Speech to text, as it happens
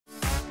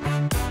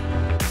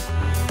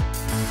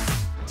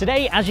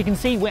Today, as you can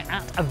see, we're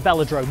at a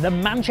velodrome, the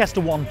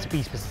Manchester one to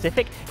be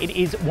specific. It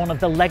is one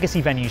of the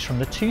legacy venues from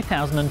the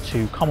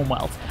 2002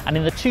 Commonwealth, and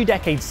in the 2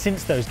 decades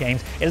since those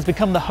games, it has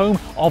become the home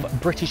of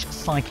British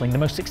cycling, the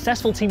most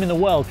successful team in the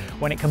world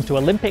when it comes to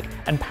Olympic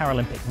and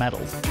Paralympic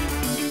medals.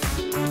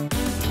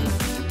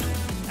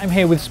 I'm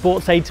here with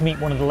Sportsaid to meet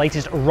one of the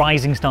latest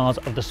rising stars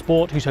of the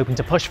sport who's hoping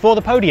to push for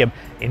the podium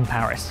in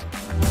Paris.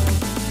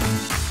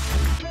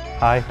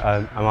 Hi,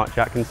 I'm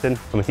Archie Atkinson.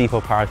 I'm a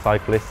C4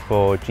 paracyclist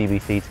for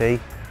GBCT.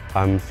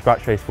 I'm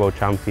scratch race world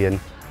champion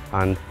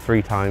and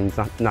 3 times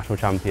national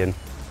champion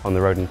on the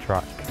road and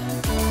track. I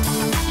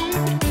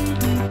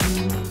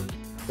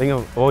think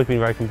I've always been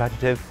very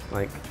competitive.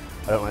 I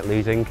don't like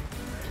losing.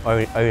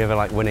 I only ever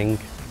like winning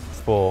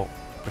sport,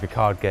 like a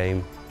card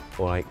game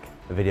or like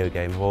a video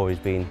game. I've always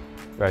been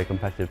a very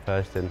competitive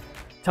person.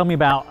 Tell me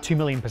about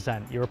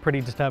 2,000,000%. You're a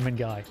pretty determined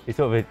guy. It's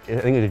I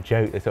think it was a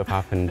joke that sort of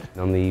happened.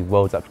 On the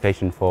world's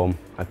application form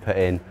I put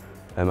in,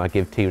 I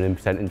give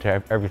 2,000,000%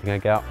 into everything I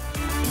get.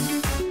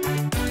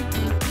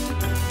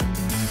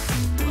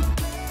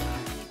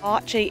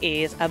 Archie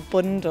is a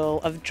bundle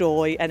of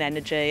joy and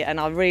energy, and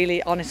I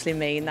really honestly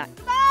mean that.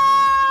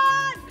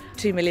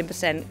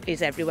 2,000,000%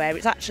 is everywhere.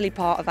 It's actually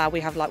part of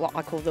we have like what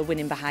I call the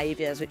winning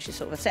behaviours, which is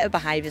sort of a set of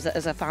behaviours that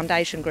as a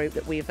foundation group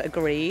that we've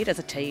agreed as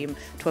a team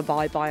to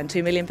abide by, and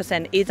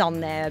 2,000,000% is on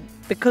there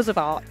because of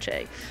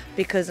Archie,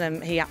 because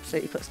he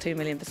absolutely puts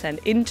 2,000,000%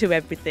 into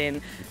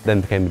everything. Then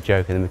became a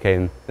joke and then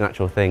became an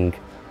actual thing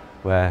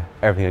where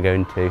everything I go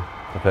into,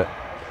 I put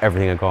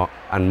everything I got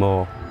and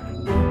more.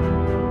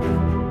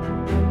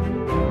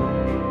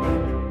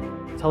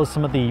 Tell us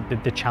some of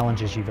the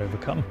challenges you've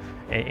overcome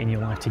in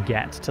your life to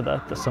get to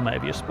the summit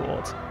of your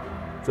sport.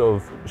 Sort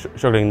of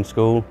struggling in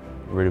school,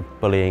 really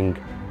bullying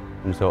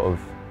and sort of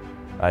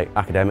like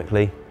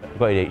academically. I've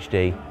got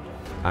ADHD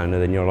and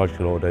the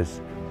neurological orders.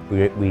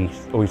 We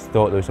always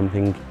thought there was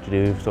something to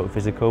do with sort of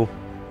physical,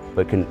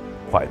 but couldn't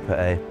quite put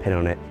a pin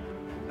on it.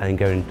 And then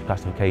going to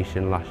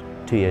classification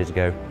 2 years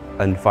ago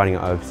and finding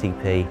out I have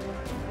CP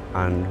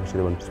and which is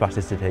the one,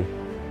 spasticity.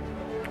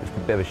 It's a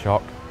bit of a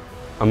shock.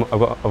 I've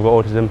got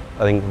autism.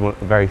 I think I'm one of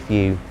very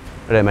few,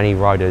 I don't know many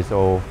riders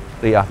or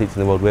elite athletes in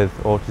the world with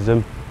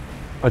autism.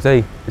 I'd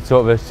say it's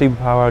sort of a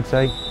superpower, I'd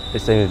say. It's the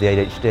same with the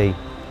ADHD.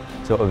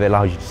 Sort of it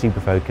allows you to super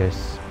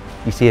focus.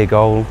 You see a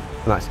goal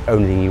and that's the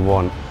only thing you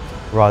want.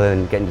 Rather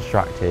than getting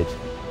distracted,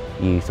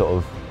 you sort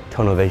of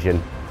tunnel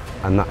vision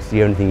and that's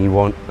the only thing you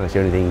want and that's the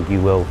only thing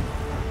you will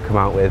come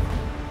out with.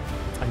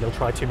 And you'll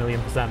try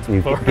 2,000,000%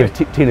 You give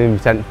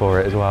 2,000,000% for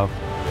it as well.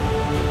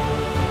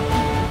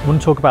 I want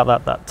to talk about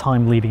that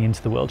time leading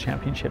into the World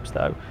Championships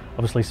though.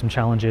 Obviously some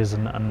challenges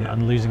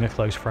and losing a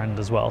close friend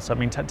as well. So I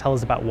mean, tell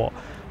us about what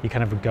you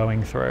kind of were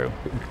going through.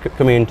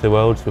 Coming into the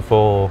Worlds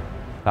before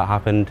that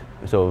happened,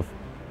 sort of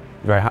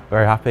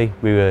very happy.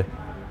 Me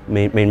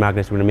and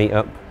Magnus were going to meet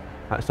up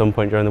at some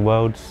point during the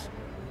Worlds,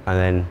 and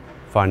then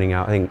finding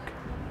out, I think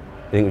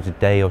it was a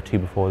day or 2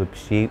 before the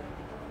pursuit.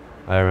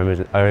 I remember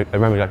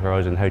exactly where I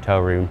was in the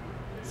hotel room,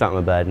 sat on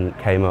my bed and it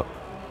came up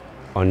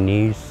on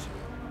news.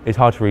 It's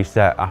hard to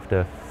reset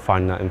after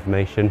finding that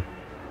information.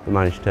 I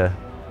managed to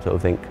sort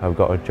of think I've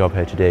got a job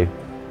here to do.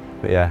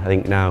 But yeah, I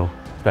think now,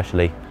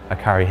 especially, I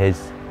carry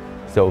his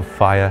sort of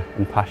fire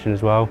and passion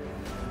as well,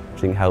 which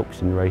I think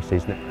helps in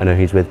races. I know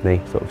he's with me,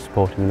 sort of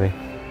supporting me.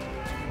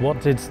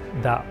 What did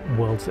that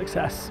world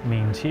success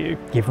mean to you,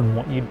 given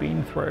what you'd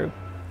been through?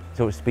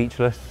 Sort of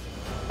speechless.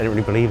 I didn't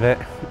really believe it.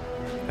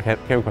 I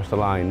came across the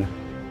line.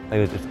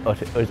 I think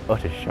it was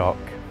utter shock.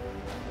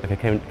 Like I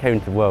came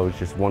into the world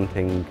just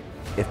wanting,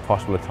 if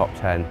possible, a top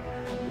 10.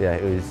 Yeah,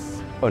 it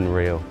was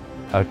unreal.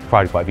 I've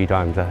cried quite a few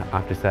times, I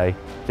have to say.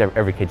 It's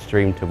every kid's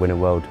dream to win a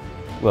world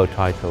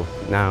title.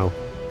 Now,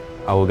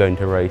 I will go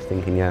into a race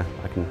thinking, yeah,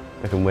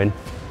 I can win.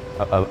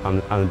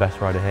 I'm the best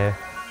rider here.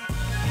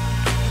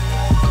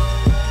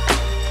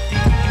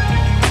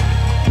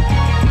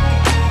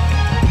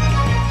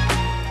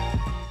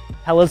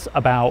 Tell us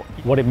about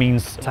what it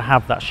means to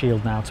have that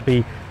shield now, to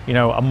be,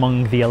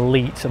 among the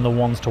elite and the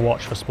ones to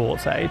watch for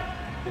Sportsaid.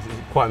 This is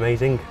quite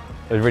amazing.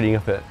 I was reading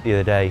up it the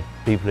other day,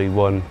 people who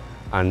won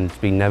and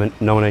been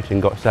nominated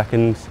and got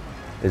seconds.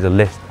 There's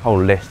a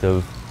whole list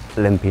of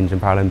Olympians and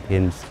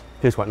Paralympians.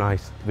 It feels quite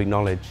nice to be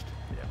acknowledged.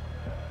 Yeah.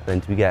 Then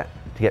to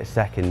get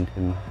second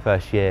in the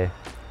first year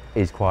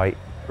is quite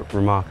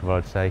remarkable,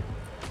 I'd say.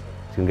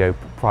 It's going to go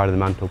pride of the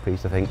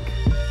mantelpiece, I think.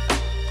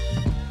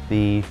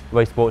 The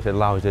way Sportsaid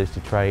allows us to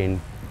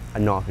train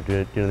and not have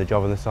to do another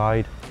job on the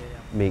side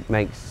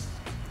makes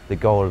the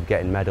goal of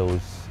getting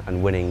medals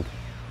and winning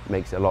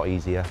makes it a lot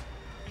easier.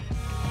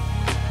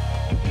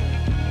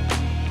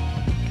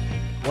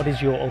 What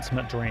is your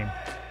ultimate dream?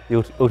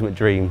 The ultimate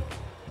dream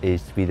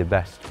is to be the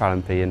best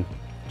Paralympian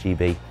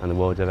GB and the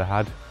world's ever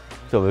had.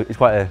 So it's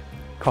quite a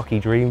cocky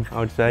dream, I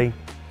would say,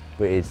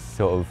 but it's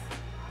sort of,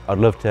 I'd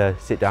love to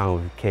sit down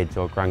with kids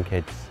or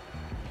grandkids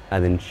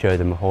and then show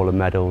them a haul of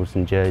medals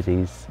and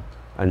jerseys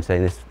and say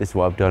this is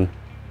what I've done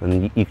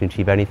and you can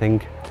achieve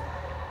anything.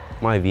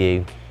 My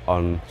view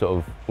on sort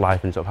of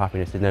life and sort of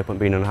happiness, there's no point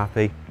being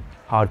unhappy.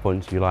 Hard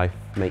points of your life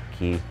make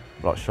you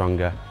a lot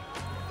stronger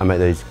and make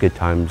those good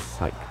times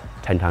like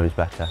 10 times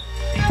better.